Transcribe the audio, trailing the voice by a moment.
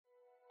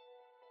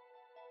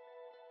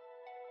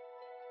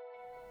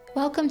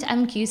Welcome to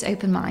MQ's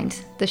Open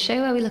Mind, the show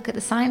where we look at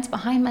the science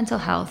behind mental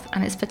health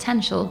and its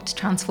potential to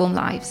transform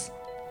lives.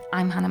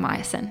 I'm Hannah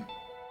Meyerson.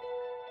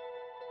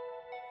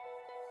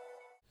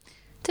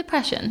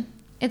 Depression.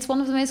 It's one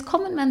of the most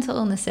common mental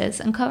illnesses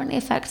and currently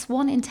affects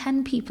 1 in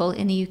 10 people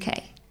in the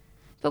UK.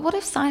 But what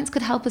if science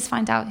could help us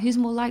find out who's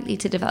more likely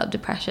to develop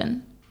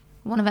depression?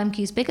 One of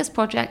MQ's biggest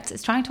projects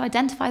is trying to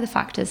identify the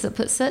factors that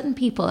put certain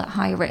people at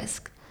higher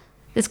risk.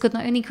 This could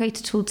not only create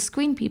a tool to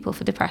screen people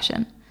for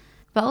depression,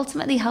 but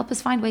ultimately help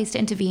us find ways to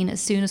intervene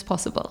as soon as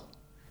possible.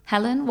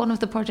 Helen, one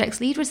of the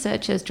project's lead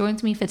researchers,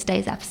 joins me for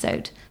today's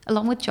episode,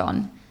 along with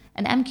John,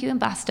 an MQ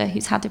ambassador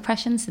who's had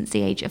depression since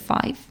the age of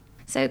 5.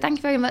 So thank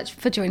you very much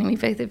for joining me,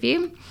 both of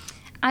you.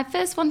 I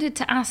first wanted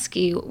to ask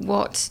you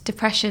what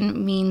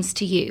depression means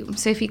to you.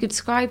 So if you could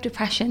describe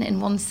depression in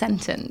one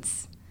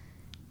sentence,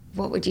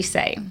 what would you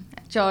say?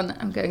 John,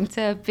 I'm going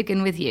to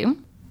begin with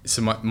you.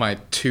 So my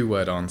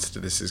 2-word answer to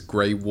this is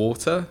grey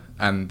water,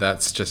 and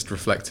that's just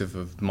reflective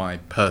of my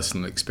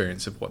personal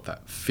experience of what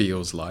that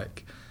feels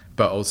like.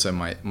 But also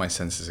my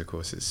senses, of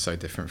course, is so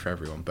different for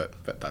everyone,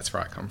 but that's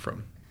where I come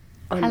from.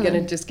 I'm going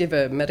to just give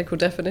a medical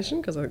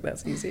definition because I think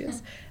that's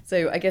easiest.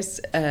 So I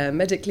guess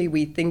medically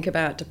we think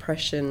about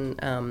depression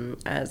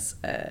as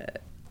a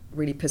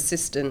really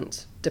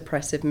persistent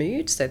depressive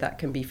mood. So that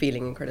can be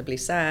feeling incredibly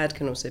sad,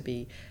 can also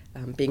be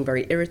being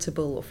very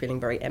irritable or feeling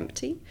very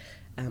empty.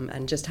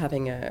 And just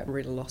having a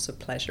real loss of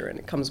pleasure, and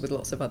it comes with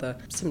lots of other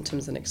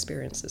symptoms and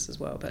experiences as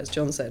well. But as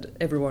John said,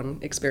 everyone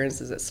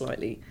experiences it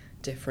slightly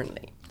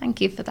differently.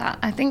 Thank you for that.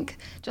 I think,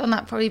 John,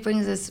 that probably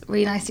brings us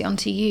really nicely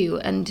onto you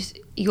and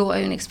your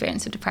own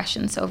experience of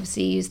depression. So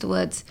obviously you used the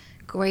words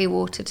grey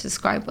water to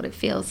describe what it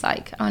feels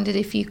like. I wondered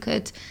if you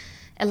could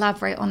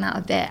elaborate on that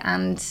a bit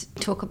and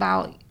talk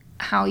about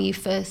how you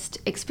first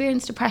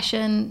experienced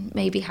depression,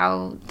 maybe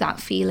how that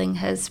feeling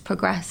has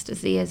progressed as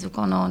the years have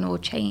gone on or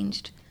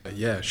changed.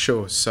 Yeah,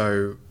 sure.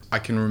 So I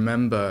can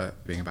remember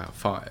being about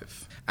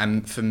 5.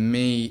 And for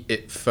me,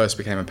 it first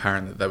became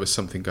apparent that there was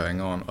something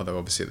going on, although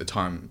obviously at the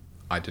time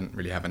I didn't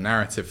really have a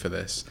narrative for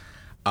this,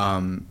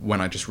 when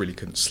I just really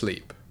couldn't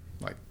sleep.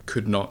 Like,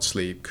 could not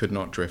sleep, could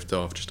not drift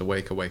off, just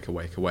awake.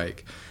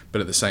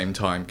 But at the same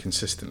time,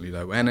 consistently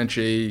low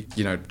energy,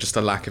 just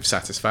a lack of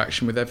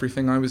satisfaction with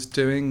everything I was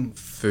doing,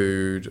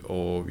 food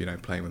or,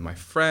 playing with my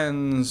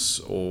friends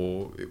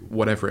or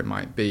whatever it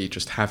might be,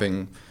 just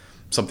having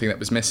something that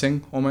was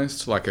missing,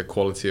 almost like a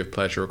quality of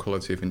pleasure, a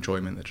quality of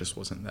enjoyment that just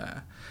wasn't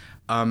there.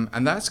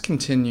 And that's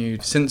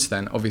continued since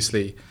then.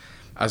 Obviously,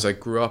 as I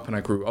grew up and I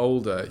grew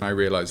older, I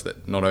realized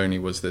that not only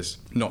was this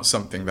not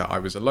something that I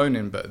was alone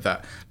in, but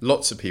that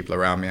lots of people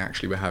around me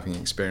actually were having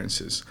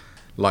experiences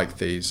like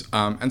these.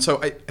 And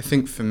so I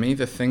think for me,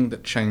 the thing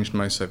that changed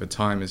most over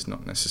time is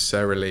not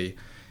necessarily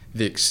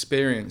the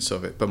experience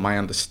of it, but my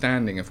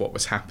understanding of what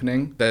was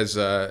happening. There's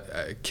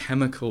a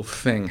chemical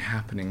thing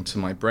happening to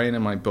my brain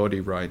and my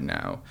body right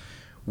now,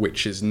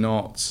 which is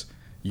not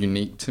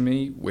unique to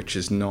me, which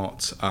is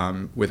not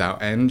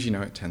without end.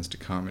 It tends to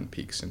come in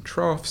peaks and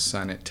troughs,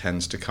 and it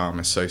tends to come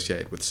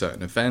associated with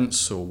certain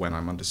events or when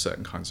I'm under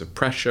certain kinds of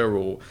pressure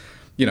or,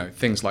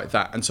 things like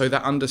that. And so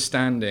that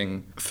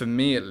understanding, for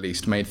me at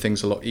least, made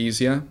things a lot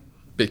easier,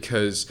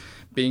 because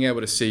being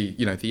able to see,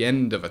 the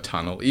end of a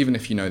tunnel, even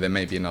if there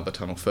may be another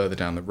tunnel further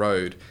down the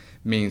road,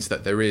 means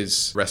that there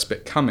is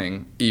respite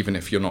coming, even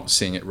if you're not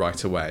seeing it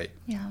right away.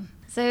 Yeah.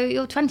 So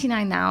you're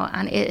 29 now,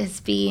 and it has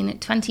been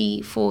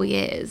 24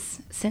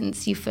 years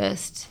since you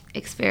first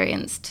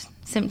experienced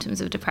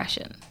symptoms of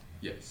depression.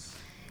 Yes.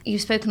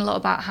 You've spoken a lot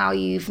about how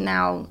you've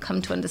now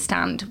come to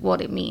understand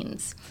what it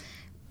means.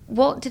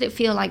 What did it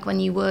feel like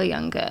when you were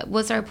younger?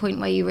 Was there a point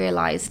where you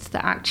realised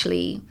that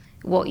actually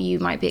what you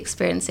might be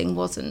experiencing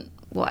wasn't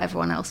what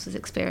everyone else was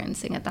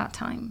experiencing at that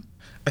time?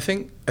 I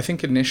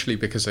think initially,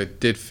 because I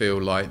did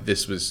feel like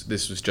this was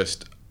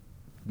just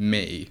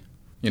me,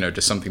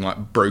 just something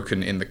like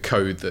broken in the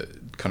code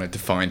that kind of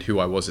defined who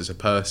I was as a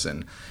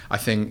person. I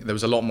think there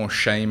was a lot more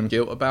shame and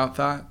guilt about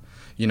that,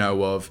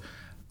 of,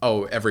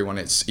 oh, everyone,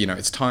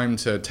 it's time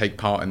to take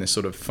part in this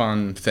sort of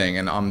fun thing,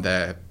 and I'm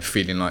there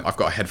feeling like I've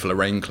got a head full of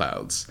rain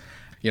clouds.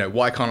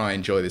 Why can't I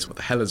enjoy this? What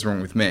the hell is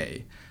wrong with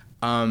me?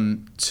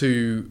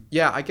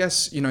 I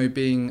guess,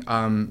 being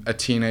a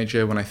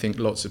teenager, when I think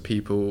lots of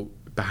people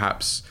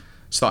perhaps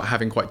start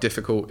having quite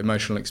difficult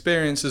emotional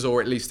experiences, or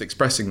at least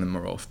expressing them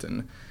more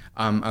often,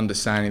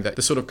 understanding that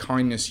the sort of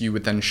kindness you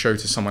would then show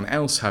to someone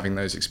else having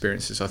those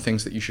experiences are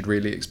things that you should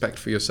really expect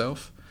for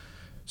yourself.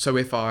 So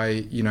if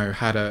I,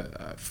 had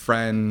a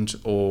friend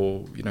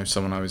or,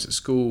 someone I was at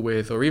school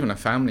with, or even a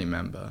family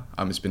member,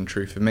 it's been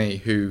true for me,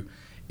 who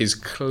is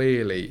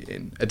clearly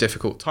in a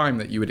difficult time,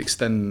 that you would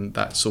extend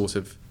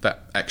that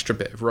extra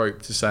bit of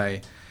rope to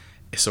say,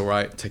 it's all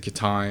right, take your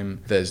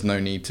time. There's no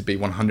need to be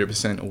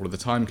 100% all of the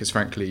time, because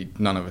frankly,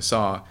 none of us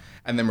are.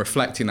 And then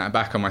reflecting that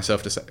back on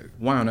myself to say,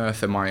 why on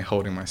earth am I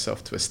holding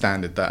myself to a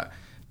standard that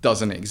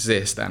doesn't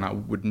exist and I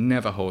would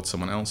never hold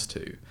someone else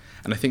to?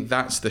 And I think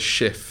that's the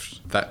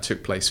shift that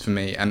took place for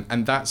me.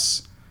 And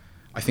that's,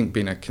 I think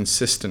been a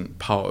consistent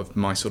part of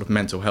my sort of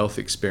mental health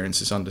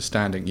experience is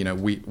understanding,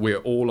 we're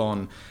all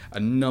on a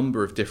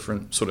number of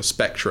different sort of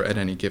spectra at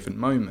any given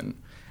moment,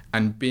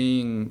 and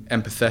being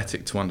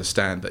empathetic to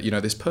understand that,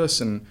 this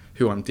person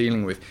who I'm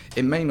dealing with,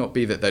 it may not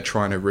be that they're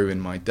trying to ruin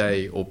my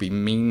day or be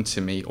mean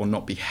to me or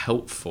not be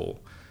helpful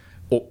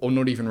or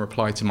not even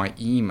reply to my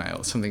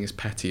email, something as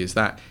petty as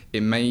that.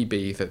 It may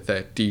be that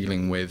they're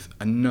dealing with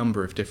a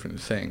number of different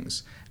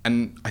things.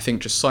 And I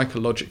think just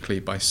psychologically,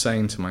 by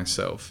saying to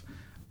myself,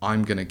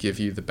 I'm going to give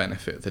you the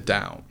benefit of the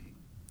doubt,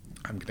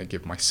 I'm going to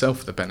give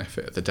myself the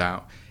benefit of the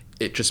doubt,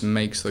 it just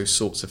makes those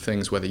sorts of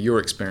things, whether you're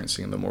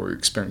experiencing them or you're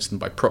experiencing them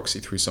by proxy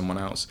through someone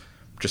else,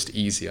 just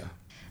easier.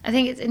 I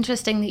think it's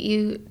interesting that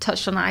you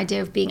touched on the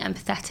idea of being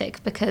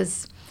empathetic,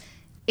 because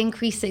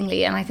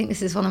increasingly, and I think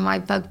this is one of my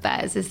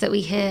bugbears, is that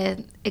we hear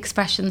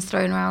expressions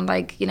thrown around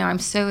like, I'm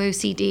so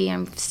OCD,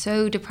 I'm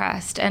so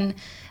depressed. And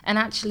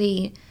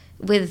actually,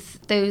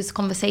 with those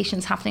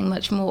conversations happening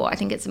much more, I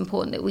think it's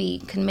important that we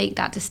can make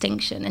that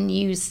distinction and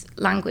use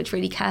language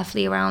really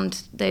carefully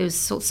around those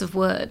sorts of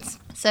words.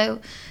 So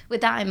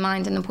with that in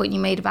mind, and the point you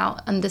made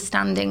about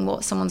understanding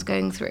what someone's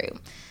going through,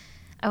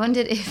 I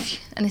wondered if,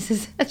 and this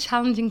is a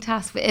challenging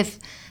task, but if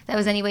there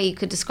was any way you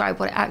could describe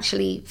what it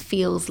actually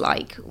feels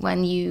like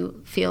when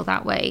you feel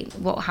that way,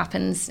 what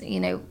happens,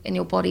 in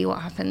your body,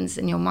 what happens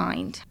in your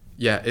mind.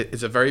 Yeah,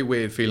 it's a very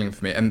weird feeling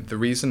for me. And the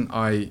reason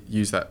I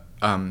use that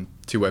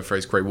two-word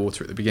phrase, grey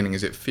water, at the beginning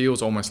is it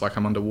feels almost like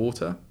I'm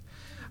underwater.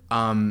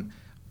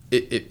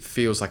 It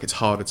feels like it's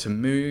harder to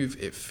move.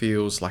 It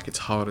feels like it's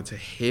harder to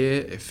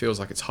hear. It feels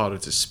like it's harder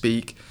to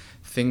speak.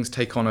 Things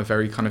take on a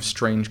very kind of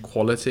strange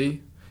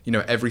quality.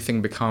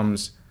 Everything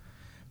becomes,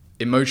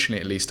 emotionally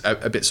at least,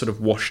 a bit sort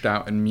of washed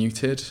out and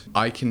muted.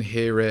 I can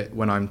hear it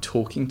when I'm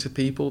talking to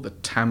people. The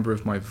timbre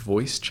of my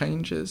voice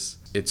changes.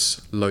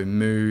 It's low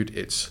mood.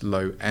 It's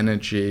low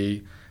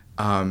energy.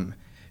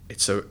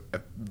 It's a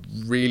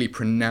really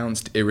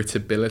pronounced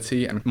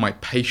irritability, and my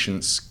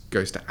patience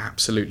goes to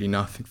absolutely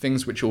nothing.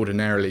 Things which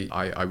ordinarily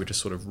I would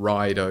just sort of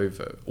ride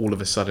over, all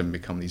of a sudden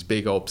become these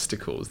big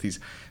obstacles,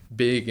 these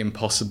big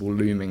impossible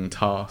looming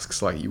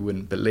tasks like you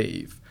wouldn't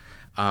believe.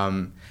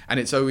 And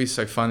it's always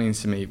so funny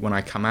to me when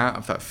I come out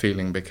of that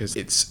feeling, because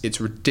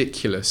it's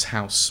ridiculous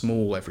how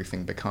small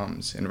everything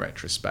becomes in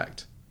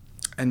retrospect.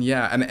 And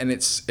yeah, and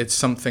it's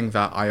something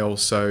that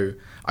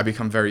I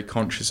become very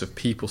conscious of.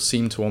 People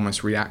seem to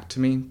almost react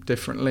to me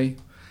differently.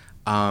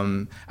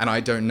 And I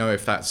don't know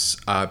if that's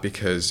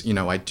because,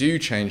 I do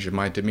change and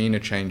my demeanor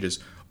changes,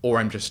 or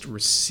I'm just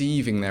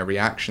receiving their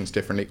reactions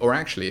differently, or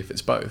actually if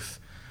it's both.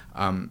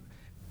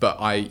 But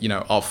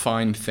I'll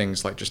find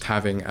things like just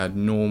having a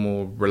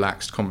normal,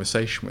 relaxed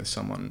conversation with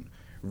someone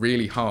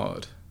really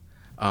hard,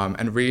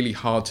 and really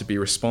hard to be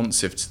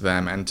responsive to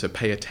them and to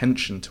pay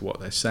attention to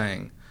what they're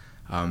saying.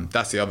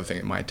 That's the other thing,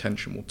 that my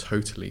attention will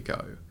totally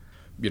go.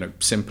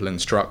 Simple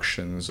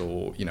instructions,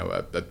 or,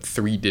 a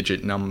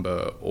 3-digit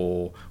number,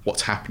 or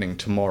what's happening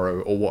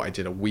tomorrow, or what I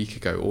did a week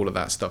ago, all of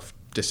that stuff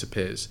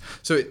disappears.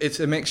 So it's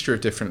a mixture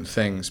of different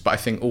things, but I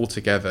think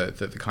altogether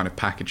that the kind of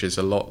package is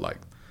a lot like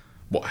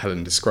what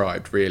Helen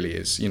described, really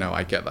is,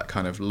 I get that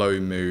kind of low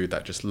mood,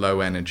 that just low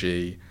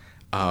energy,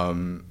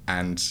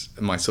 and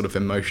my sort of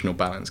emotional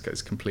balance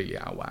goes completely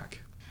out of whack.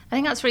 I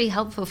think that's really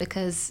helpful,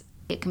 because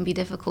it can be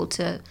difficult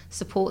to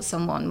support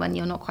someone when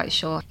you're not quite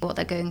sure what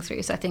they're going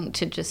through. So I think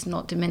to just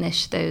not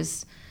diminish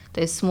those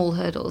small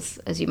hurdles,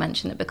 as you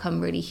mentioned, that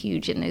become really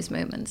huge in those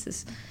moments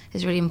is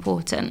really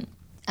important.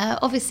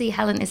 Obviously,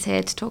 Helen is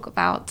here to talk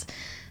about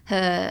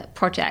her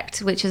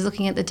project, which is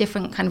looking at the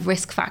different kind of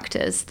risk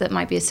factors that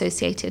might be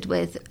associated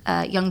with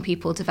young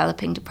people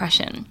developing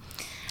depression.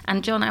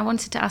 And John, I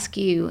wanted to ask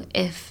you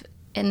if,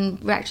 in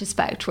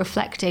retrospect,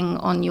 reflecting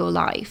on your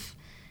life,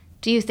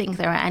 do you think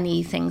there are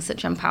any things that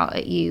jump out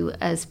at you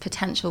as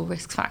potential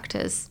risk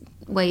factors,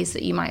 ways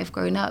that you might have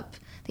grown up,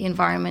 the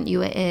environment you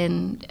were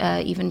in,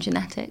 even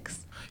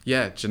genetics?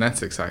 Yeah,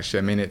 genetics, actually.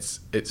 I mean,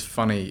 it's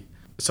funny.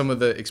 Some of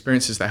the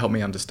experiences that helped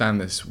me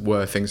understand this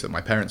were things that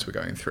my parents were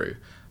going through.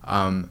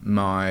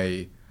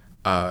 My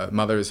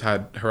mother has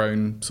had her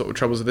own sort of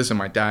troubles with this, and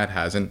my dad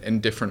has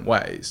in different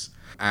ways.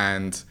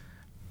 And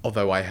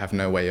although I have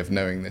no way of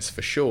knowing this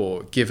for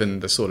sure,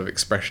 given the sort of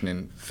expression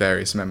in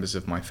various members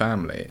of my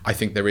family, I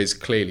think there is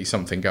clearly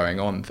something going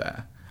on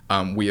there.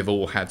 We have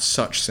all had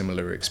such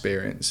similar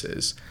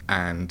experiences,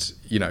 and,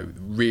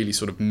 really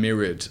sort of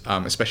mirrored,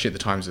 especially at the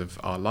times of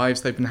our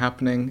lives they've been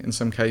happening in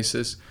some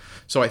cases.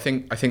 So I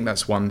think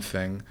that's one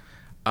thing.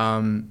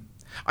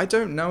 I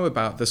don't know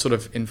about the sort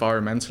of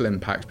environmental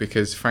impact,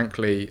 because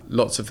frankly,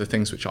 lots of the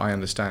things which I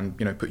understand,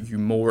 put you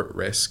more at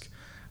risk,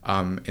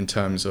 in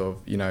terms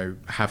of,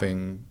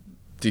 having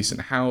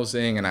decent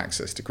housing and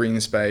access to green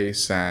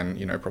space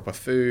and, proper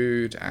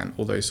food and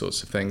all those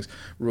sorts of things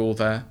were all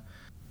there.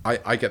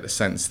 I get the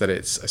sense that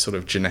it's a sort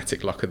of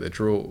genetic luck of the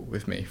draw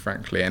with me,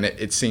 frankly. And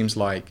it seems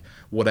like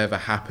whatever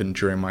happened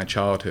during my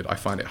childhood, I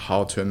find it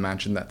hard to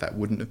imagine that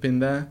wouldn't have been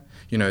there.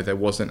 There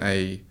wasn't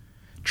a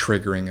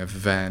triggering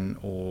event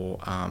or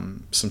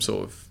some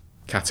sort of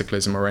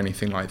cataclysm or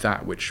anything like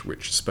that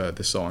which spurred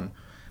this on.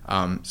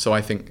 So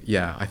I think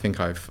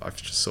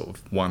I've just sort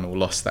of won or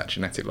lost that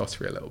genetic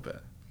lottery a little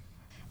bit.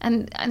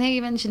 And I know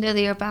you mentioned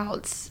earlier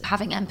about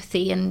having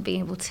empathy and being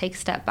able to take a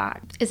step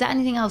back. Is there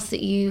anything else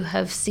that you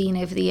have seen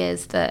over the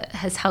years that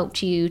has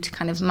helped you to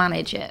kind of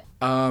manage it?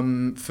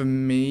 For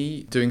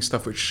me, doing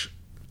stuff which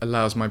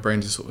allows my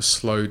brain to sort of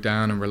slow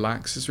down and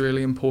relax is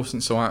really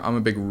important. So I'm a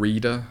big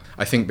reader.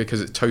 I think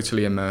because it's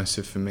totally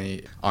immersive for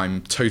me,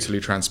 I'm totally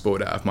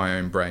transported out of my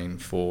own brain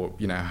for,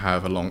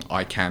 however long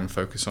I can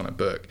focus on a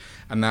book.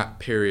 And that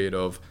period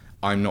of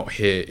I'm not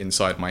here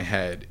inside my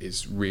head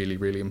is really,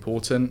 really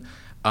important.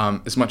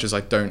 As much as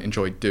I don't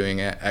enjoy doing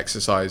it,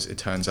 exercise, it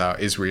turns out,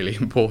 is really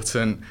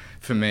important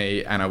for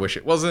me, and I wish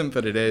it wasn't,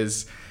 but it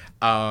is.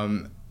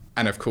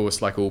 And of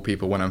course, like all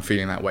people, when I'm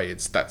feeling that way,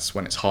 that's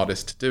when it's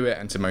hardest to do it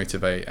and to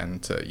motivate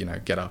and to,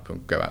 get up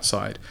and go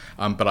outside.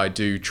 But I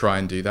do try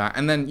and do that.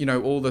 And then,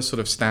 all the sort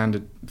of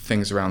standard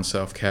things around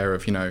self-care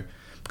of,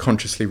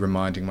 consciously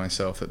reminding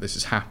myself that this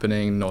is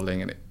happening,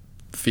 nodding and it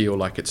feel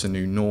like it's a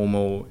new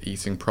normal,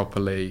 eating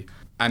properly.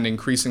 And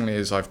increasingly,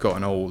 as I've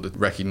gotten old,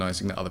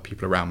 recognizing that other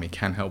people around me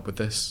can help with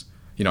this.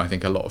 I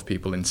think a lot of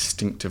people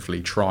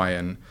instinctively try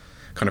and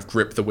kind of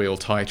grip the wheel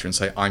tighter and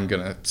say, I'm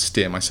going to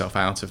steer myself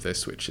out of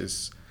this, which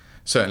is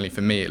certainly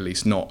for me at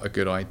least not a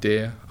good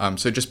idea.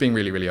 So just being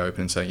really, really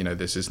open and saying,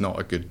 this is not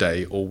a good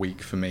day or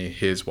week for me.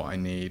 Here's what I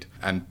need.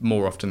 And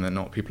more often than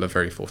not, people are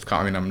very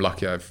forthcoming. I mean, I'm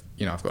lucky. I've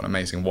got an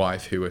amazing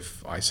wife who,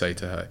 if I say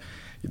to her,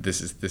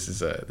 this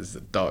is a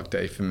dark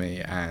day for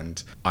me,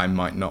 and I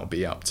might not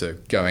be up to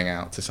going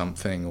out to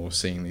something or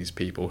seeing these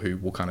people, who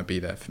will kind of be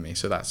there for me.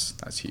 So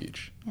that's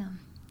huge. Yeah.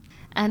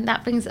 And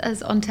that brings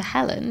us on to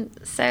Helen.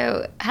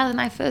 So Helen,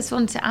 I first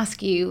want to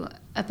ask you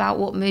about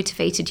what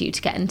motivated you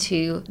to get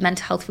into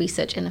mental health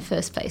research in the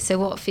first place. So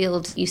what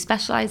field you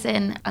specialise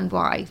in and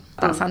why?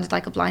 That sounded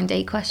like a blind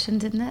date question,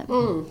 didn't it?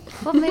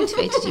 What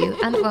motivated you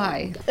and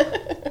why?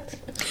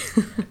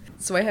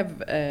 So I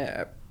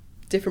have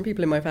different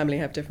people in my family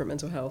have different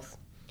mental health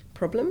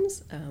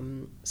problems.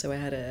 So I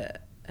had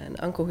an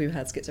uncle who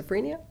had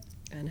schizophrenia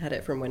and had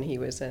it from when he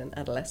was an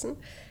adolescent.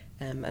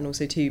 And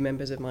also 2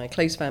 members of my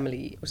close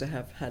family also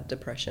have had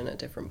depression at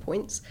different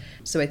points.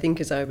 So I think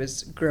as I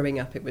was growing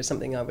up, it was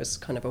something I was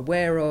kind of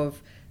aware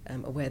of,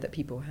 aware that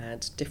people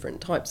had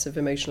different types of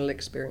emotional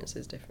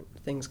experiences, different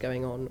things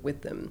going on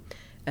with them.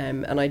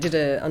 And I did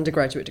an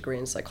undergraduate degree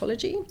in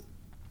psychology.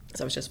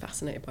 So I was just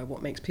fascinated by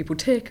what makes people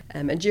tick.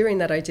 And during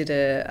that, I did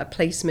a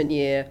placement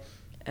year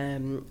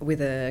with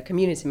a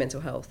community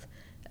mental health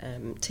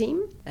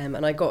team,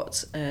 and I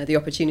got the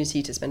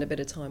opportunity to spend a bit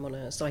of time on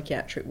a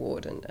psychiatric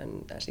ward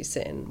and actually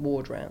sit in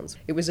ward rounds.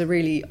 It was a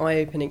really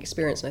eye-opening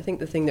experience, and I think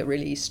the thing that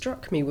really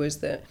struck me was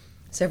that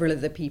several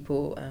of the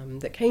people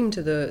that came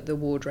to the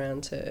ward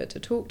round to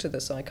talk to the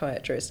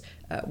psychiatrist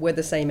were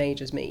the same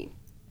age as me,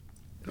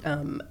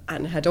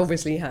 and had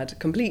obviously had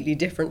completely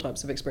different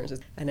types of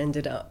experiences, and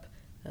ended up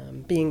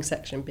being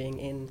sectioned, being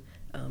in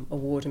a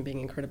ward and being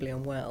incredibly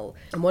unwell.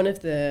 And one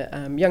of the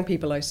young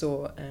people I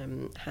saw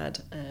had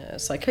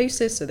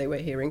psychosis, so they were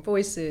hearing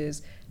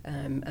voices,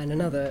 and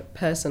another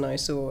person I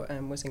saw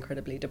was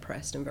incredibly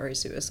depressed and very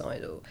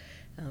suicidal.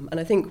 And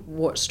I think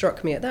what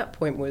struck me at that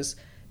point was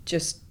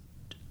just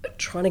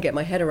trying to get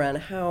my head around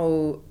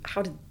how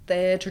did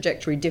their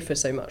trajectory differ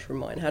so much from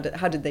mine?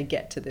 How did they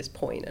get to this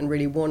point? And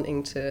really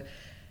wanting to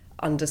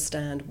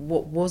understand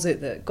what was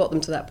it that got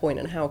them to that point,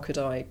 and how could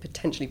I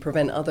potentially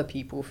prevent other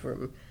people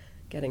from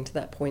getting to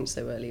that point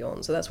so early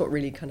on. So that's what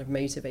really kind of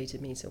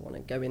motivated me to want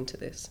to go into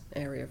this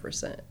area of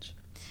research.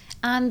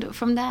 And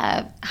from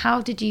there, how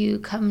did you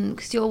come,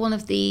 because you're one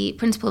of the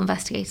principal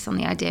investigators on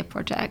the IDEA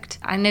project.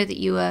 I know that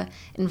you were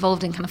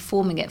involved in kind of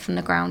forming it from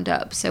the ground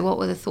up. So what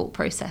were the thought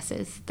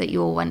processes that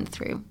you all went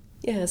through?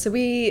 Yeah, so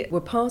we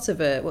were part of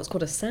what's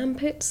called a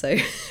sandpit, so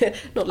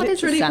not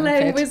literally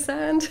playing with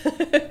sand.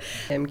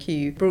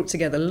 MQ brought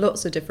together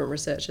lots of different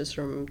researchers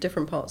from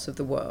different parts of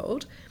the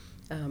world,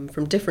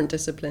 from different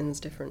disciplines,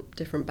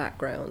 different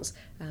backgrounds,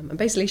 and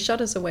basically shut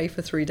us away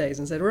for 3 days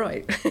and said,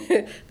 right,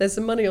 there's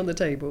some money on the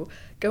table,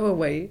 go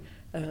away,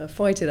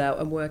 fight it out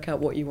and work out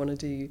what you want to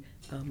do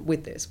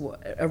with this,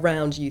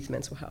 around youth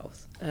mental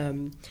health.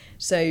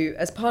 So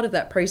as part of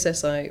that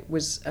process, I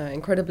was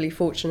incredibly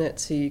fortunate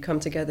to come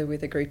together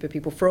with a group of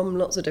people from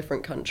lots of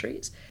different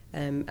countries,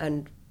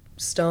 and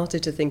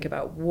started to think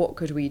about what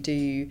could we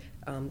do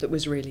that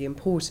was really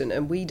important.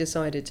 And we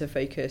decided to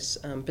focus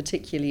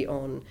particularly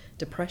on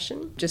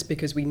depression, just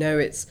because we know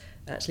it's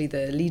actually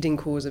the leading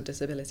cause of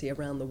disability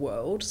around the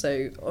world.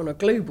 So on a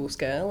global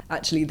scale,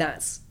 actually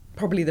that's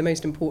probably the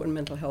most important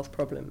mental health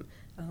problem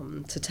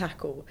to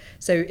tackle.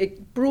 So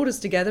it brought us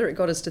together, it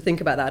got us to think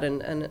about that,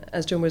 and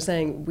as John was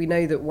saying, we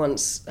know that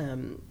once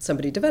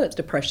somebody develops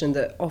depression,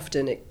 that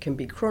often it can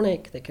be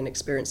chronic, they can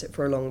experience it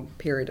for a long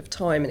period of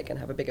time, and it can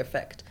have a big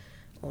effect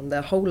on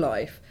their whole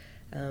life.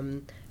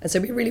 And so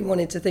we really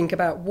wanted to think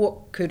about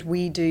what could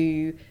we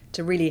do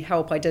to really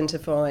help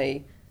identify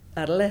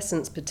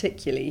adolescents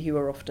particularly, who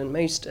are often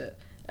most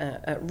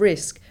at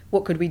risk.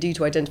 What could we do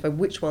to identify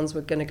which ones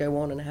were going to go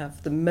on and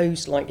have the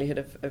most likelihood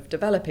of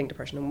developing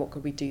depression, and what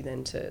could we do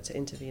then to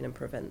intervene and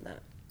prevent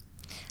that?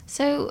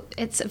 So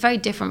it's a very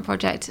different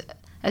project.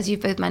 As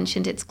you've both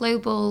mentioned, it's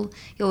global.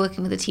 You're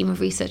working with a team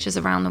of researchers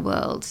around the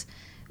world.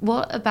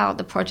 What about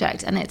the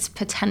project and its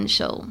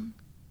potential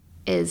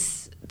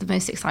is the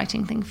most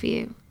exciting thing for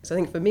you? So I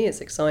think for me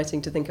it's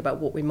exciting to think about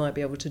what we might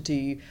be able to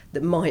do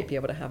that might be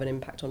able to have an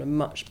impact on a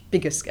much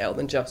bigger scale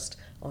than just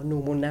our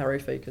normal narrow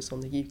focus on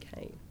the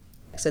UK.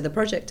 So the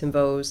project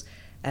involves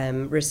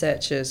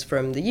researchers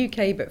from the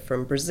UK, but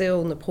from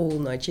Brazil, Nepal,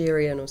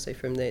 Nigeria, and also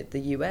from the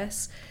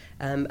US.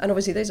 And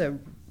obviously those are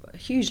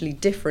hugely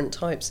different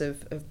types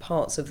of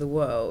parts of the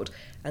world.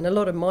 And a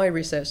lot of my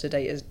research to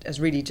date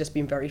has really just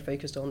been very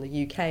focused on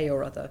the UK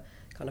or other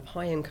kind of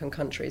high-income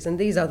countries. And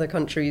these other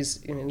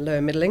countries, lower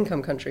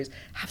middle-income countries,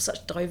 have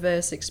such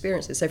diverse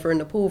experiences. So for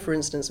Nepal, for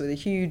instance, with a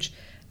huge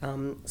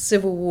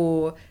civil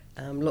war,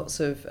 lots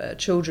of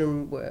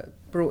children were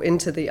brought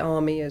into the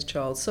army as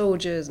child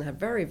soldiers and have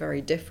very, very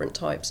different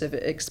types of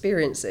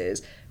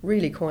experiences,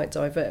 really quite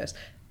diverse.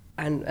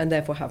 And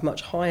therefore have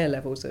much higher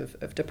levels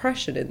of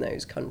depression in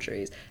those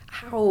countries.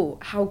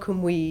 How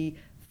can we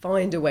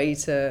find a way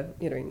to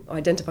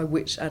identify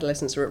which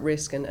adolescents are at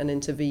risk and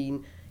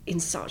intervene in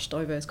such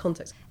diverse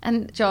contexts?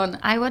 And John,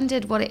 I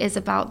wondered what it is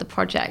about the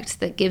project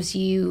that gives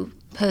you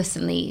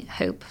personally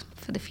hope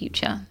for the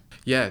future.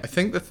 Yeah, I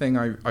think the thing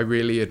I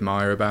really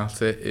admire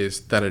about it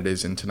is that it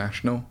is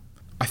international.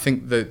 I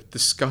think the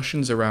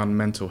discussions around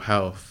mental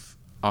health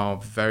are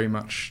very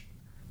much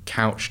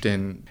couched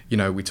in,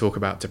 we talk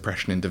about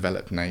depression in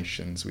developed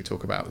nations, we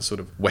talk about the sort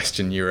of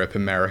Western Europe,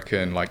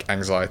 American, like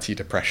anxiety,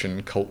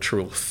 depression,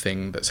 cultural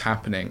thing that's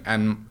happening.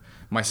 And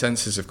my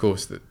sense is, of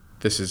course, that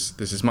this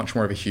is much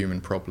more of a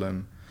human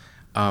problem.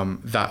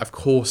 That, of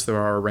course, there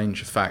are a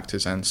range of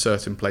factors and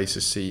certain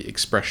places see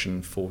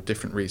expression for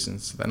different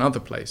reasons than other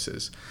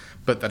places,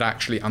 but that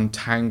actually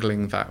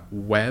untangling that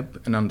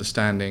web and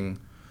understanding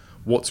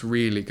what's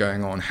really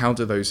going on, how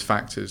do those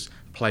factors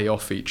play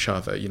off each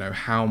other,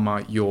 how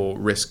might your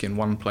risk in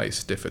one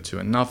place differ to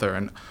another,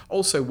 and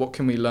also what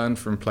can we learn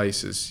from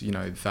places,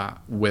 that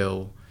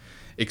will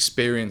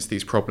experience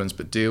these problems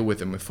but deal with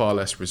them with far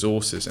less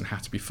resources and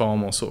have to be far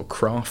more sort of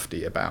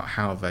crafty about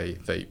how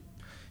they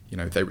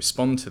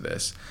respond to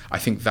this. I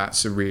think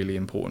that's a really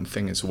important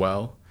thing as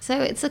well. So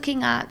it's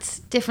looking at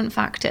different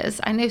factors.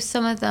 I know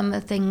some of them are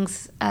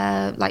things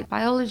like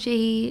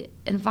biology,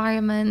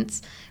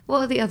 environment. What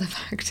are the other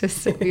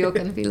factors that we are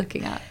going to be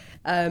looking at?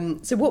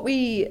 So what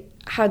we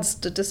had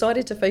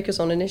decided to focus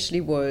on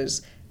initially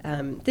was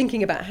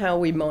thinking about how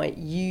we might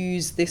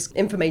use this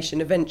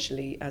information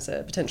eventually as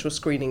a potential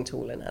screening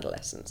tool in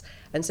adolescents.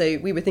 And so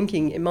we were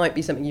thinking it might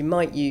be something you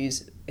might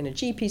use in a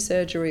GP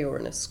surgery or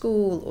in a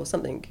school or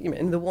something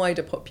in the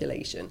wider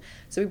population.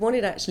 So we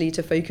wanted actually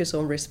to focus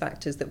on risk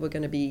factors that were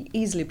going to be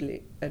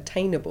easily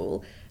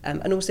attainable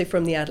and also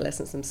from the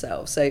adolescents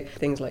themselves. So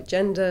things like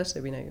gender,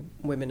 so we know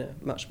women are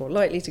much more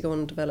likely to go on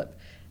and develop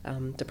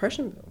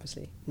depression, but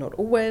obviously not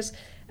always.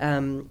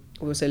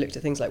 We also looked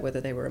at things like whether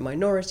they were a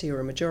minority or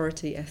a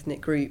majority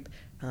ethnic group,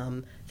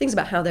 things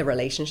about how their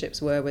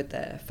relationships were with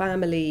their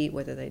family,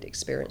 whether they'd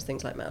experienced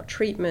things like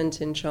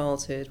maltreatment in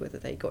childhood, whether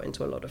they got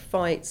into a lot of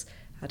fights,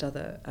 had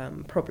other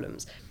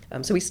problems.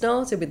 So we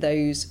started with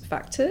those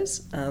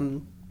factors.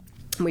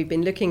 We've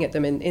been looking at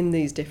them in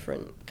these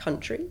different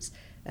countries.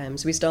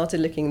 So we started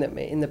looking at them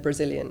in the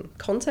Brazilian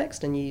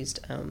context and used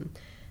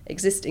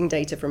existing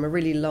data from a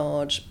really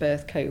large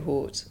birth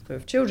cohort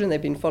of children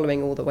they've been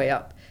following all the way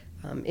up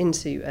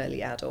into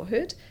early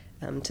adulthood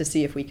to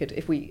see if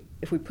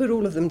we put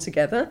all of them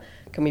together,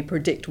 can we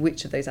predict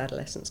which of those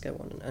adolescents go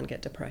on and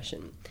get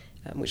depression,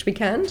 which we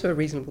can to a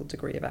reasonable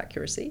degree of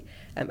accuracy.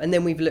 And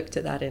then we've looked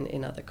at that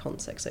in other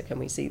contexts. So can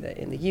we see that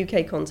in the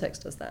UK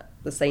context, does that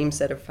the same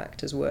set of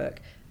factors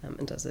work,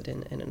 and does it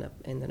in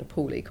the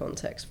Nepali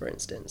context, for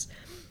instance?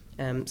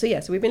 So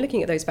we've been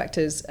looking at those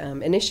factors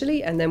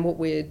initially, and then what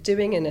we're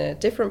doing in a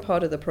different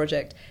part of the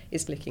project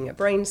is looking at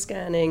brain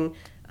scanning,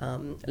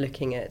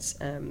 looking at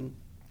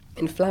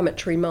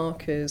inflammatory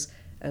markers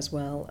as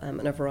well,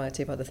 and a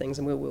variety of other things,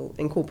 and we'll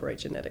incorporate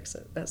genetics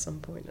at some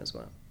point as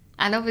well.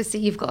 And obviously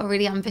you've got a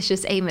really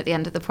ambitious aim at the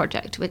end of the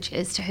project, which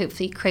is to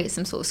hopefully create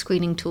some sort of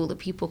screening tool that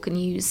people can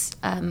use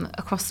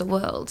across the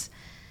world.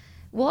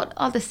 What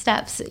are the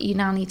steps that you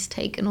now need to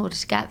take in order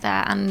to get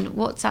there, and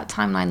what's that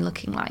timeline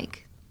looking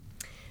like?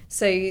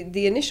 So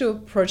the initial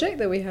project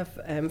that we have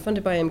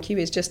funded by MQ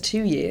is just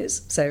 2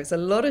 years. So it's a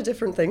lot of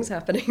different things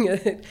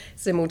happening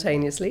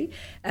simultaneously.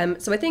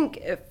 So I think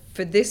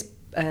for this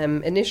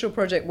initial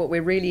project, what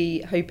we're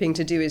really hoping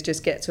to do is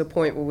just get to a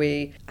point where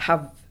we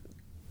have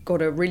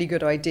got a really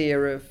good idea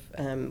of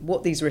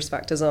what these risk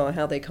factors are,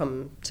 how they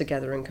come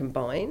together and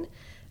combine.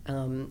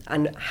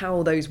 And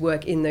how those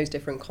work in those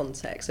different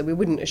contexts. So we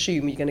wouldn't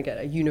assume you're going to get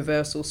a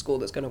universal score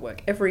that's going to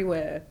work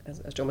everywhere. As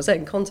John was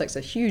saying, contexts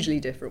are hugely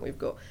different. We've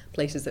got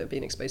places that have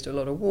been exposed to a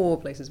lot of war,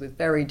 places with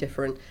very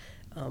different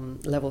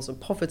levels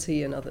of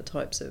poverty and other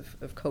types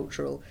of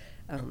cultural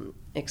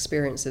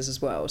experiences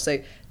as well.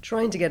 So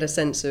trying to get a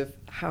sense of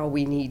how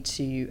we need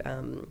to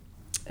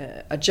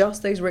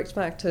adjust those risk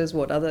factors,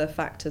 what other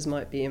factors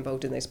might be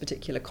involved in those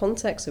particular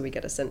contexts, so we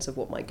get a sense of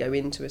what might go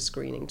into a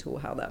screening tool,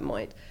 how that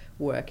might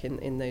work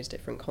in those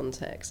different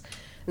contexts.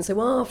 And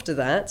so after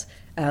that,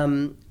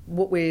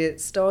 what we're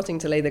starting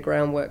to lay the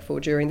groundwork for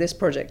during this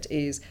project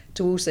is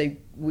to also,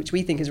 which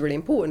we think is really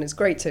important, it's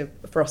great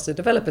for us to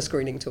develop a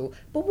screening tool,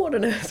 but what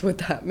on earth would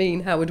that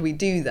mean? How would we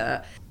do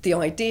that? The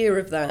idea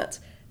of that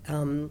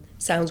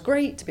sounds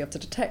great, to be able to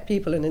detect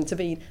people and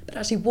intervene, but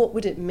actually what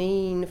would it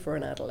mean for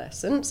an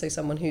adolescent, so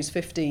someone who's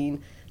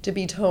 15, to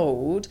be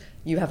told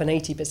you have an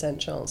 80%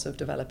 chance of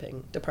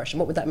developing depression?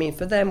 What would that mean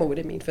for them? What would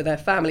it mean for their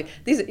family?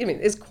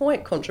 It's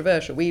quite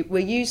controversial. We're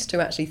used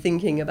to actually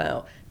thinking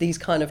about these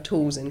kind of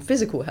tools in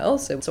physical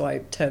health. So I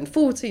turned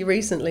 40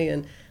 recently,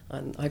 and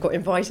I got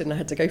invited and I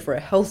had to go for a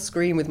health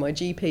screen with my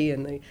GP,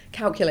 and they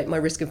calculate my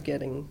risk of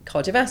getting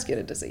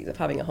cardiovascular disease, of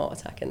having a heart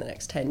attack in the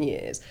next 10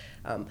 years.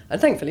 And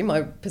thankfully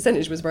my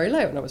percentage was very low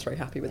and I was very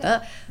happy with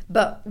that.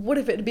 But what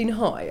if it had been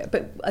higher?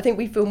 But I think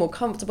we feel more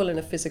comfortable in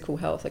a physical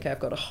health. Okay, I've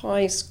got a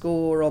high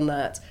score on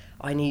that.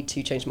 I need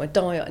to change my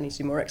diet. I need to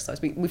do more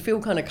exercise. We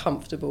feel kind of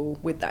comfortable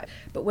with that.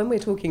 But when we're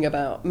talking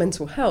about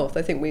mental health,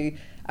 I think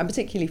and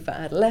particularly for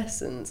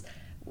adolescents,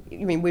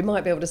 we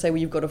might be able to say,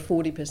 well, you've got a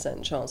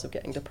 40% chance of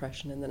getting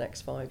depression in the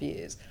next 5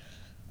 years.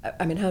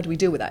 How do we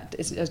deal with that?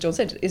 As John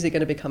said, is it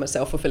going to become a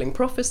self-fulfilling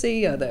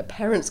prophecy? Are their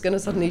parents going to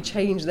suddenly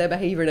change their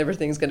behaviour and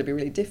everything's going to be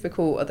really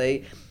difficult? Are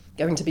they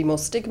going to be more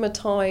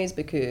stigmatised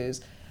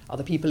because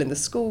other people in the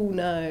school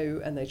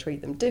know and they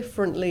treat them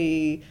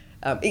differently?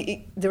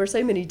 There are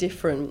so many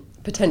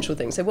different potential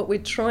things. So what we're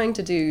trying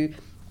to do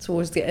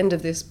towards the end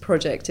of this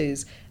project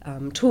is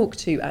talk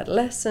to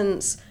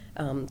adolescents,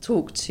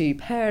 talk to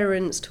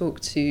parents,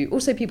 talk to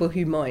also people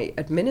who might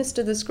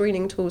administer the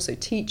screening tool, so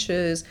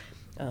teachers,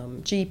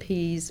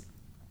 GPs,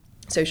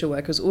 social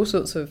workers, all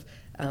sorts of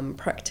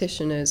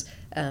practitioners,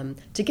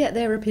 to get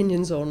their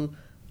opinions on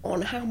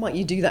how might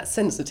you do that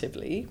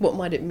sensitively, what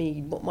might it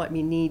mean, what might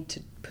we need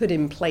to put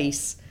in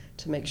place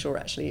to make sure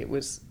actually it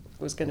was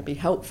going to be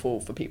helpful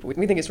for people.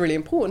 We think it's really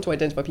important to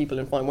identify people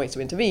and find ways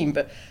to intervene,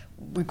 but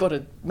we've got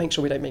to make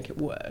sure we don't make it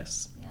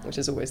worse, which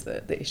is always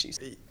the issue.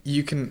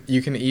 You can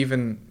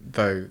even,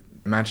 though,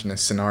 imagine a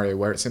scenario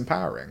where it's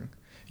empowering.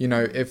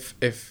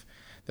 If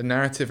the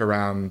narrative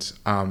around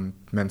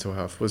mental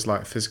health was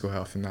like physical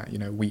health, in that,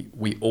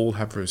 we all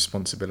have a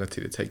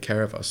responsibility to take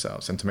care of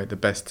ourselves and to make the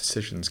best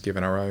decisions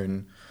given our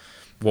own,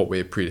 what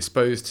we're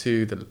predisposed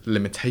to, the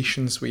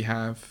limitations we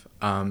have.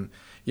 And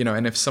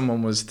if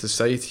someone was to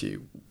say to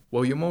you,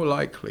 well, you're more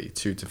likely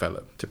to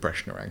develop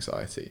depression or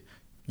anxiety,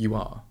 you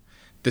are.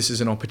 This is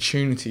an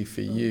opportunity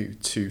for you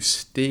to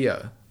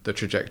steer the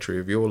trajectory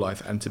of your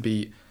life and to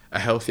be a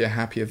healthier,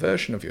 happier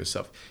version of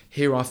yourself.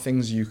 Here are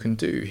things you can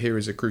do. Here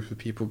is a group of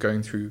people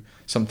going through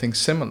something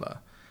similar.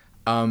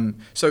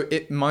 So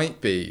it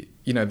might be,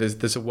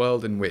 there's a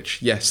world in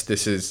which, yes,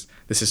 this is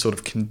sort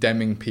of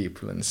condemning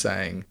people and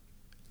saying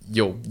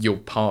you're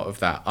part of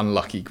that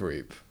unlucky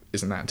group.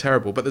 Isn't that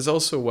terrible? But there's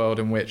also a world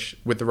in which,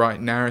 with the right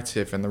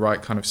narrative and the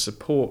right kind of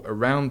support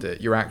around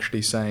it, you're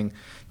actually saying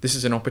this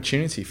is an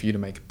opportunity for you to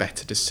make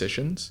better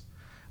decisions.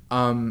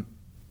 And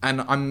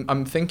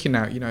I'm thinking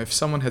now, if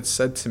someone had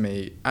said to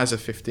me as a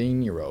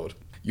 15-year-old,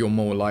 you're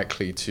more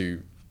likely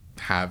to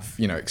have,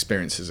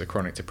 experiences of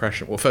chronic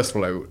depression. Well, first of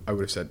all, I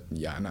would have said,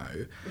 yeah,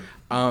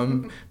 no.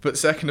 But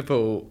second of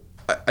all,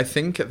 I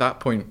think at that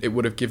point it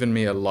would have given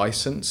me a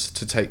license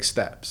to take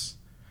steps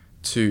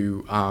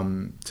to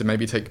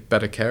maybe take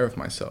better care of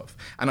myself.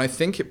 And I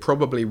think it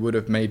probably would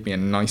have made me a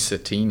nicer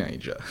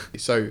teenager.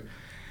 So,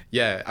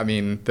 yeah,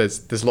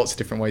 there's lots of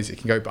different ways it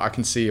can go, but I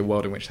can see a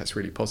world in which that's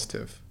really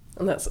positive.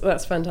 And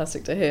that's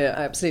fantastic to hear.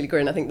 I absolutely agree,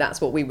 and I think that's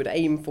what we would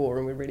aim for,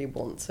 and we really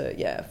want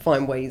to,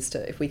 find ways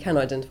to, if we can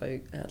identify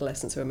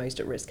adolescents who are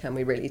most at risk, can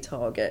we really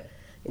target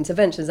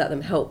interventions at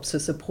them, help to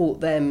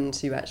support them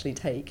to actually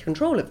take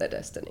control of their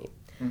destiny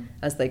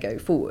as they go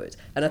forward.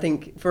 And I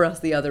think for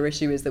us the other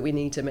issue is that we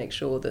need to make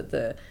sure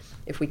that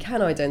if we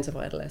can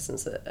identify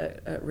adolescents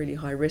at really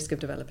high risk of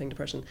developing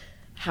depression,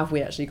 have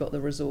we actually got the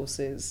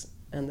resources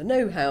and the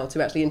know-how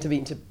to actually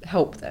intervene to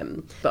help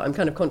them? But I'm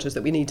kind of conscious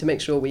that we need to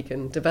make sure we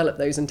can develop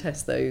those and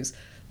test those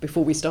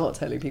before we start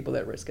telling people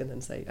they're at risk and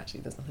then say, actually,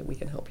 there's nothing we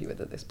can help you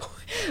with at this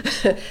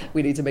point.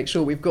 We need to make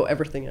sure we've got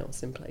everything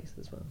else in place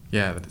as well.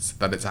 Yeah,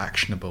 that it's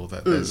actionable,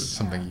 that there's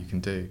something you can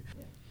do.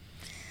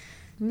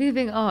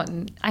 Moving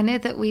on, I know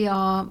that we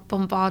are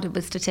bombarded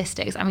with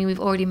statistics. We've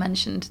already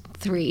mentioned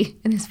 3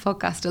 in this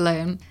podcast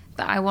alone,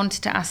 but I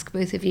wanted to ask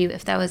both of you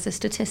if there was a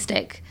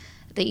statistic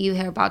that you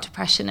hear about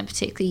depression and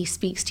particularly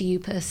speaks to you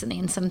personally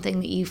and something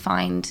that you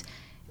find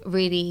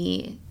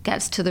really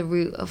gets to the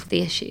root of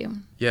the issue.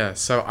 Yeah,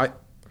 so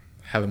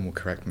Helen will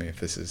correct me if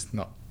this is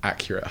not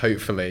accurate,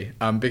 hopefully,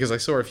 because I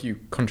saw a few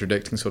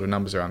contradicting sort of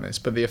numbers around this,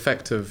 but the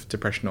effect of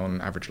depression on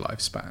average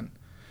lifespan,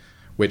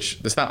 which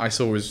the stat I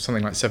saw was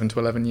something like 7 to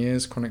 11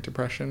 years chronic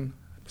depression.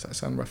 Does that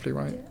sound roughly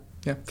right?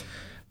 Yeah.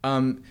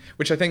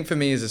 Which I think for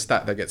me is a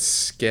stat that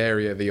gets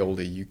scarier the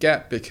older you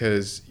get,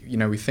 because,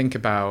 we think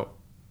about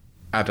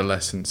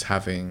adolescents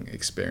having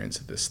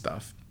experience of this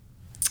stuff.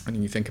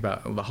 and you think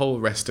about the whole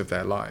rest of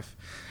their life.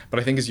 But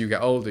I think as you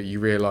get older, you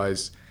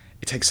realise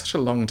it takes such a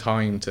long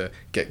time to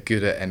get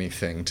good at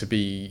anything, to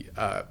be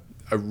a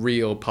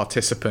real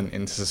participant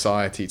in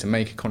society, to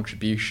make a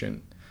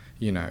contribution.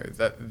 You know,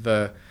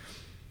 that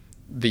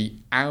the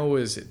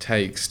hours it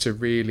takes to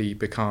really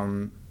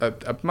become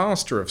a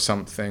master of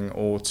something,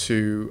 or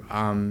to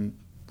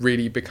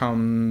really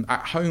become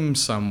at home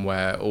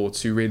somewhere, or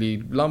to really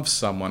love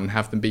someone and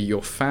have them be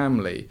your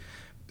family,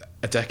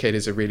 a decade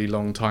is a really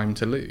long time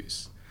to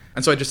lose.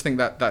 And so I just think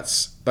that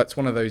that's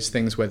one of those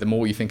things where the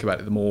more you think about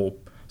it, the more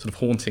sort of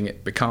haunting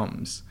it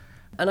becomes.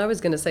 And I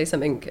was going to say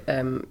something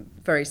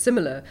very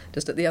similar,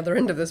 just at the other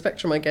end of the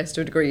spectrum, I guess,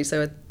 to a degree.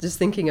 So just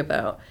thinking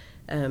about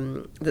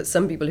that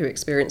some people who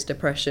experience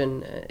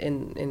depression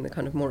in the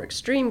kind of more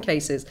extreme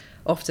cases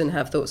often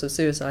have thoughts of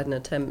suicide and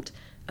attempt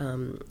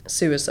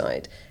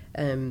suicide.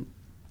 And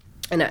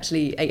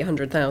actually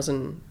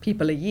 800,000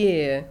 people a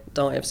year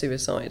die of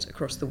suicide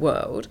across the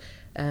world.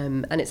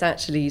 And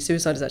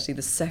suicide is actually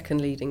the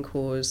second leading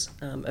cause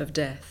of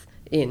death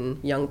in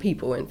young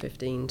people, in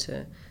 15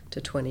 to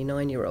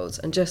 29-year-olds.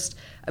 And just,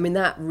 I mean,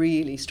 that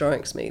really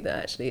strikes me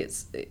that actually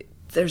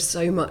there's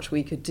so much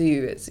we could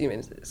do. It's, you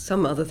know,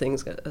 some other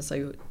things are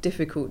so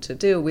difficult to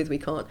deal with. We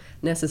can't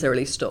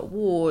necessarily stop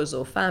wars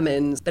or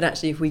famines, but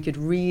actually if we could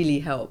really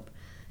help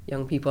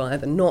young people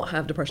either not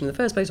have depression in the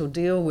first place or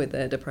deal with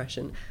their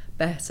depression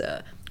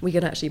better, we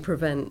can actually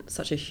prevent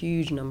such a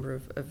huge number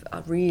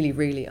of really,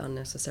 really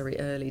unnecessary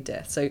early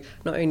deaths. So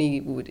not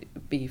only would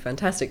it be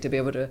fantastic to be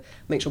able to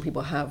make sure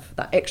people have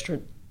that extra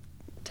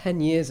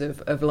 10 years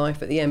of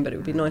life at the end, but it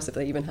would be nice if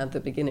they even had the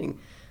beginning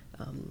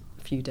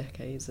few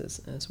decades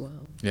as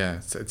well. Yeah,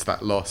 it's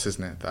that loss,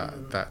 isn't it?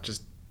 That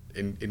just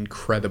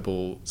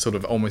incredible, sort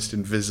of almost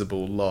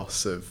invisible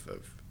loss of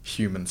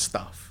human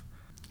stuff.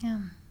 Yeah.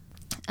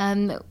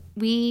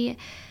 We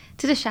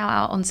did a shout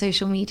out on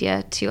social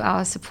media to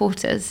our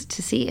supporters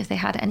to see if they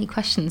had any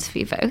questions for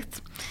you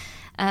both.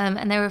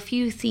 And there were a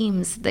few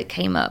themes that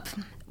came up.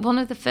 One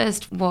of the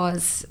first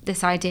was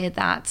this idea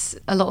that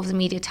a lot of the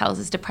media tells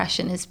us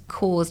depression is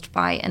caused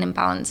by an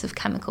imbalance of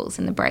chemicals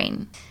in the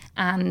brain.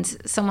 And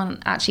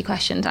someone actually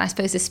questioned, and I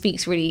suppose this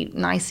speaks really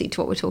nicely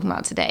to what we're talking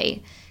about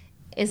today,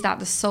 is that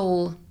the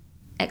sole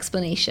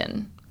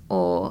explanation?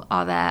 Or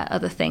are there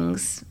other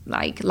things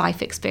like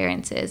life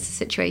experiences,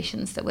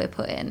 situations that we're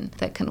put in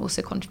that can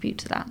also contribute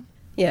to that?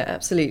 Yeah,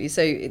 absolutely.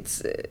 So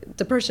it's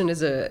depression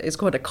is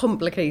quite a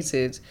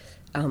complicated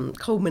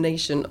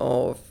culmination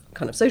of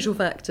kind of social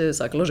factors,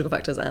 psychological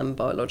factors, and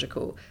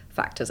biological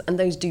factors, and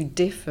those do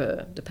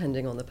differ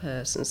depending on the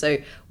person. So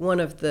one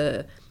of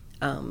the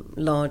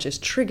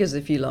largest triggers,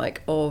 if you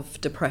like, of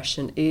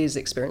depression is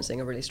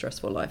experiencing a really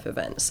stressful life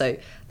event. So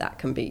that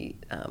can be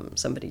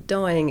somebody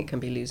dying, it can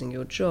be losing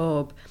your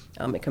job,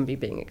 it can be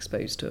being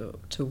exposed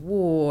to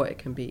war, it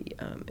can be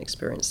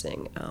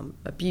experiencing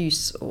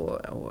abuse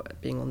or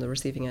being on the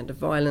receiving end of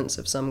violence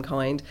of some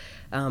kind.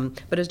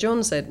 But as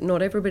John said,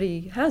 not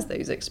everybody has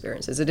those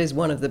experiences. It is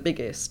one of the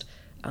biggest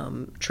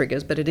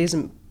triggers, but it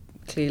isn't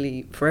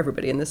clearly for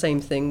everybody. And the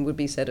same thing would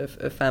be said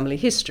of family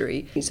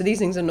history. So these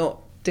things are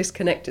not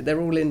disconnected,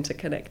 they're all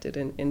interconnected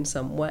in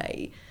some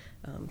way.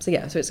 So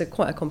it's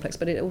quite a complex,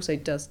 but it also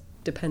does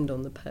depend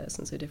on the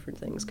person, so different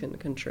things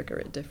can trigger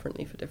it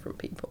differently for different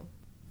people.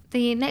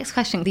 The next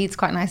question leads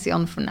quite nicely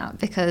on from that,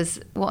 because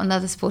what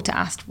another supporter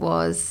asked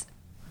was,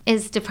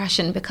 is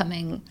depression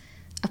becoming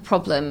a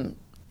problem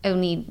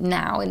only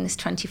now in this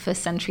 21st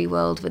century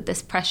world with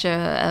this pressure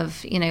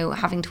of, you know,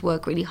 having to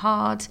work really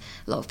hard,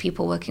 a lot of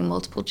people working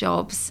multiple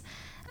jobs?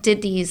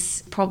 Did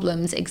these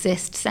problems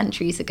exist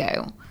centuries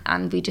ago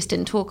and we just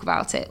didn't talk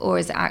about it? Or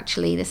is it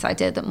actually this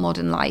idea that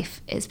modern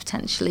life is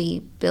potentially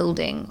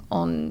building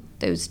on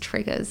those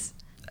triggers?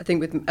 I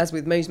think as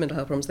with most mental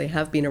health problems, they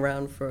have been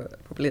around for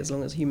probably as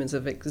long as humans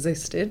have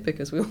existed,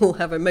 because we all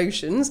have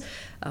emotions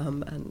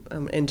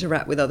and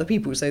interact with other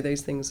people. So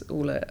those things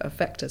all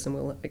affect us and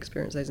we'll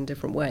experience those in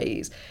different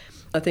ways.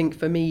 I think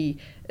for me,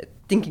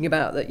 thinking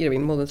about that,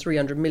 more than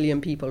 300 million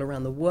people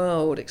around the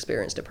world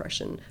experience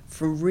depression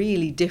from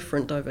really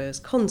different, diverse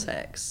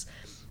contexts,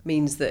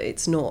 means that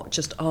it's not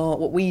just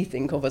what we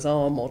think of as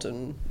our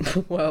modern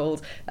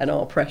world and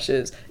our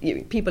pressures.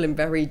 People in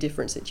very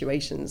different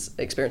situations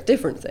experience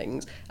different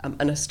things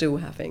and are still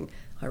having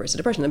high risk of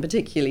depression, and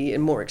particularly in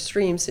more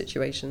extreme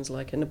situations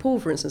like in Nepal,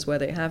 for instance, where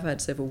they have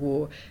had civil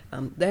war,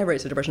 their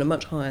rates of depression are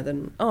much higher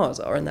than ours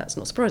are, and that's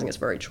not surprising. It's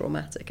very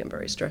traumatic and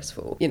very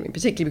stressful,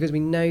 particularly because we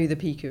know the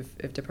peak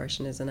of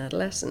depression is in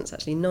adolescence.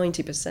 Actually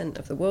 90%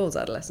 of the world's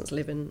adolescents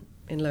live in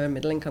low and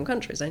middle income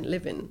countries, they don't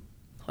live in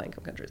high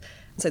income countries.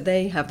 So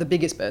they have the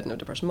biggest burden of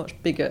depression,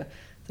 much bigger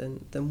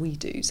than we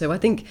do. So I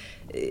think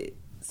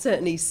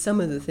certainly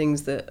some of the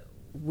things that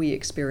we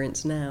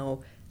experience now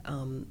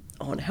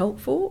aren't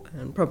helpful,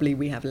 and probably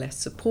we have less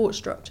support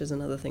structures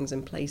and other things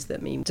in place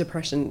that mean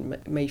depression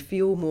may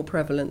feel more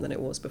prevalent than it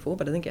was before,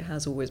 but I think it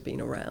has always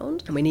been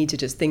around, and we need to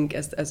just think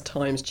as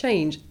times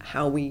change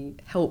how we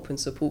help and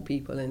support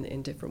people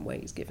in different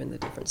ways given the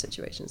different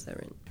situations they're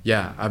in.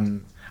 Yeah,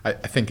 I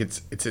think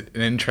it's an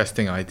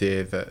interesting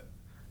idea that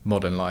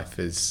modern life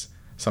is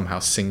somehow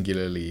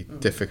singularly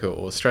difficult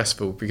or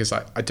stressful, because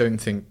I don't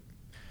think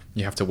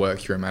you have to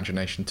work your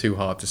imagination too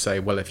hard to say,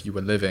 well, if you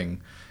were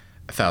living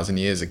 1,000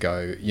 years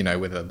ago, you know,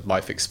 with a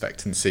life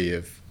expectancy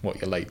of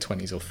your late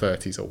 20s or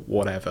 30s or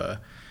whatever,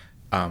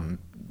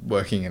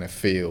 working in a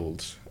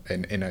field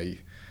in a,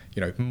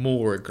 you know,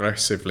 more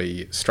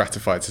aggressively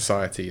stratified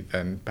society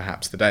than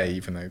perhaps today,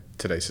 even though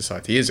today's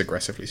society is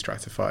aggressively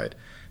stratified,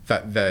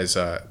 that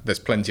there's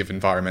plenty of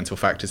environmental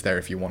factors there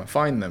if you want to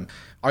find them.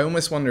 I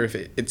almost wonder if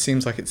it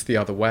seems like it's the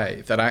other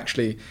way, that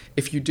actually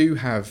if you do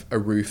have a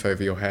roof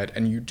over your head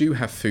and you do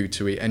have food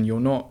to eat and you're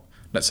not,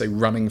 let's say,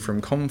 running from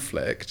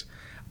conflict,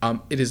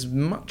 it is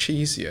much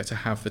easier to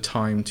have the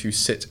time to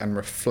sit and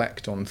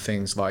reflect on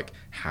things like,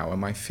 how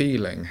am I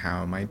feeling?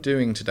 How am I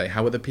doing today?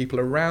 How are the people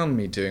around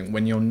me doing?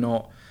 When you're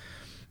not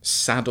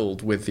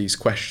saddled with these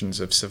questions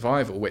of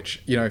survival,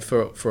 which, you know,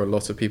 for a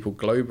lot of people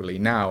globally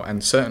now,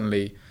 and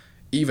certainly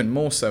even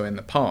more so in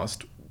the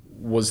past,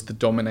 was the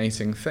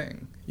dominating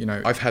thing. You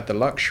know, I've had the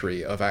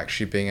luxury of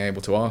actually being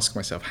able to ask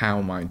myself, how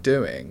am I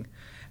doing?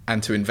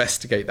 And to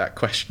investigate that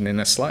question in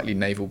a slightly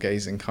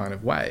navel-gazing kind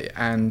of way.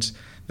 And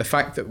the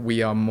fact that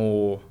we are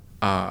more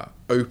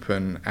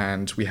open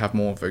and we have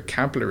more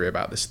vocabulary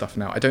about this stuff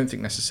now, I don't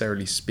think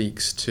necessarily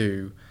speaks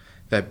to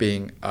there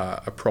being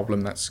a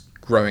problem that's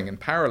growing in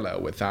parallel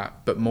with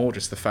that, but more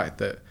just the fact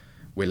that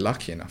we're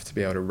lucky enough to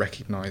be able to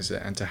recognize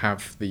it and to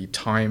have the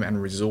time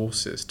and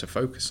resources to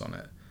focus on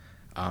it.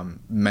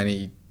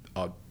 Many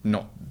are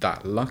not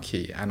that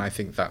lucky, and I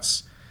think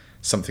that's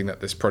something that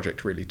this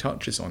project really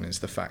touches on, is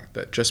the fact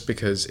that just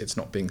because it's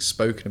not being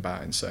spoken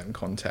about in certain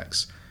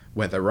contexts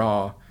where there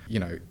are, you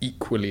know,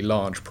 equally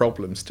large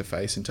problems to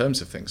face in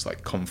terms of things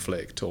like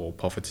conflict or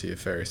poverty of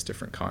various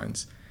different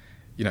kinds,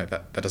 you know,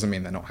 that doesn't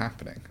mean they're not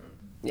happening.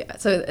 Yeah,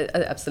 so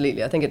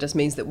absolutely. I think it just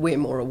means that we're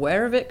more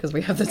aware of it because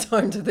we have the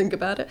time to think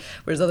about it,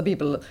 whereas other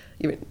people,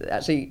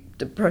 actually,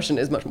 depression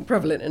is much more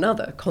prevalent in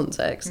other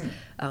contexts.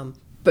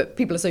 But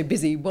people are so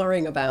busy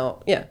worrying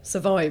about,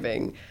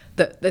 surviving,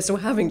 that they're still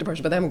having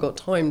depression, but they haven't got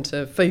time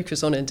to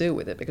focus on and deal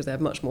with it because they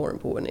have much more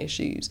important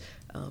issues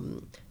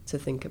to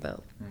think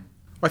about.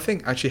 I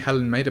think actually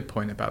Helen made a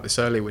point about this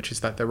earlier, which is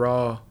that there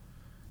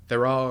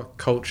are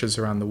cultures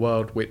around the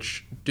world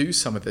which do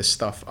some of this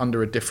stuff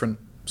under a different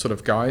sort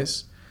of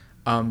guise.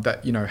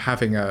 That, you know,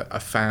 having a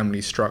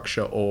family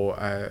structure or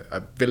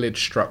a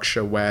village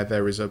structure where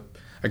there is a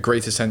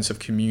greater sense of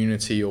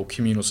community or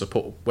communal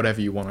support,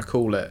 whatever you want to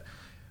call it,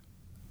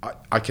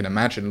 I can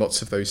imagine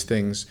lots of those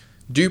things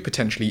do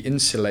potentially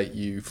insulate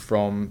you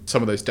from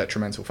some of those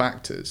detrimental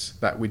factors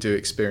that we do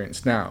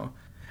experience now.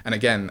 And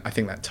again, I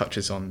think that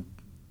touches on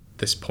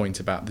this point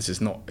about this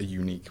is not a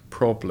unique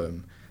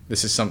problem.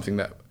 This is something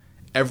that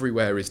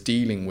everywhere is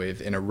dealing with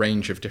in a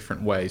range of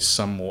different ways,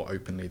 some more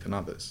openly than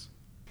others.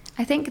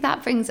 I think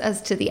that brings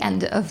us to the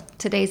end of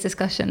today's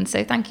discussion.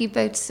 So thank you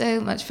both so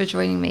much for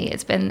joining me.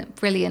 It's been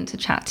brilliant to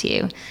chat to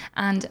you.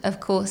 And of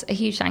course, a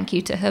huge thank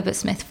you to Herbert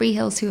Smith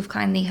Freehills, who have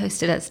kindly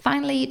hosted us.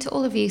 Finally, to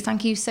all of you,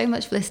 thank you so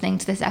much for listening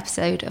to this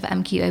episode of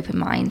MQ Open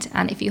Mind.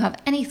 And if you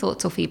have any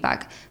thoughts or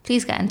feedback,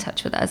 please get in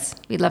touch with us.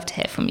 We'd love to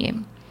hear from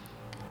you.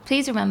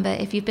 Please remember,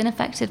 if you've been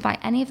affected by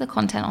any of the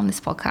content on this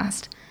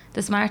podcast,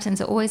 the Samaritans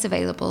are always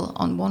available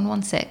on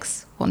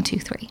 116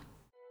 123.